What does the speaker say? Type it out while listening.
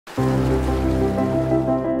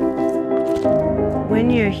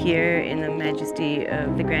you're here in the majesty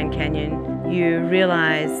of the Grand Canyon, you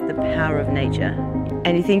realize the power of nature.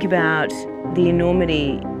 And you think about the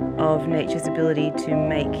enormity of nature's ability to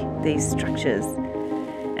make these structures.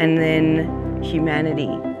 And then humanity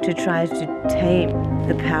to try to tame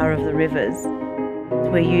the power of the rivers.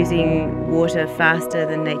 We're using water faster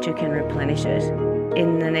than nature can replenish it.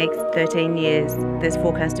 In the next 13 years, there's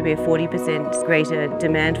forecast to be a 40% greater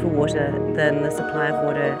demand for water than the supply of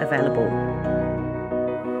water available.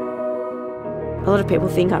 A lot of people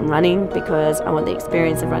think I'm running because I want the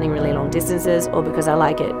experience of running really long distances or because I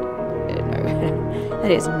like it. No, that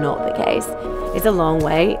is not the case. It's a long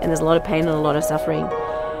way and there's a lot of pain and a lot of suffering.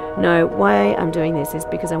 No, why I'm doing this is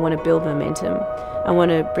because I want to build momentum. I want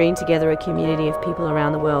to bring together a community of people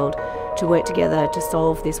around the world to work together to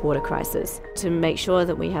solve this water crisis, to make sure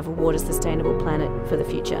that we have a water sustainable planet for the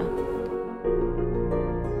future.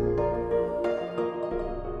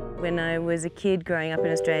 When I was a kid growing up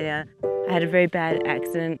in Australia, I had a very bad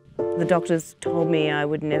accident. The doctors told me I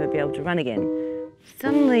would never be able to run again.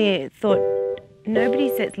 Suddenly I thought,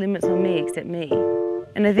 nobody sets limits on me except me.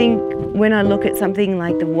 And I think when I look at something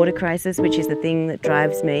like the water crisis, which is the thing that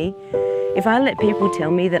drives me, if I let people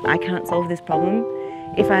tell me that I can't solve this problem,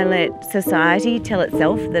 if I let society tell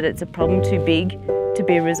itself that it's a problem too big to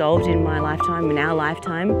be resolved in my lifetime, in our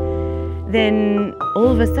lifetime, then all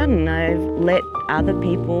of a sudden I've let other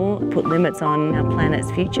people put limits on our planet's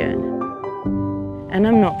future. And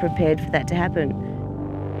I'm not prepared for that to happen.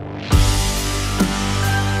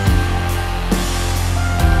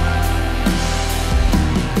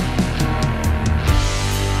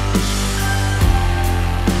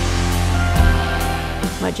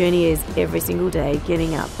 My journey is every single day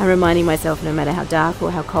getting up and reminding myself, no matter how dark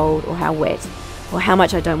or how cold or how wet or how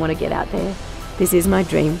much I don't want to get out there, this is my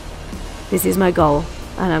dream, this is my goal,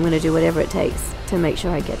 and I'm going to do whatever it takes to make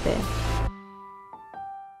sure I get there.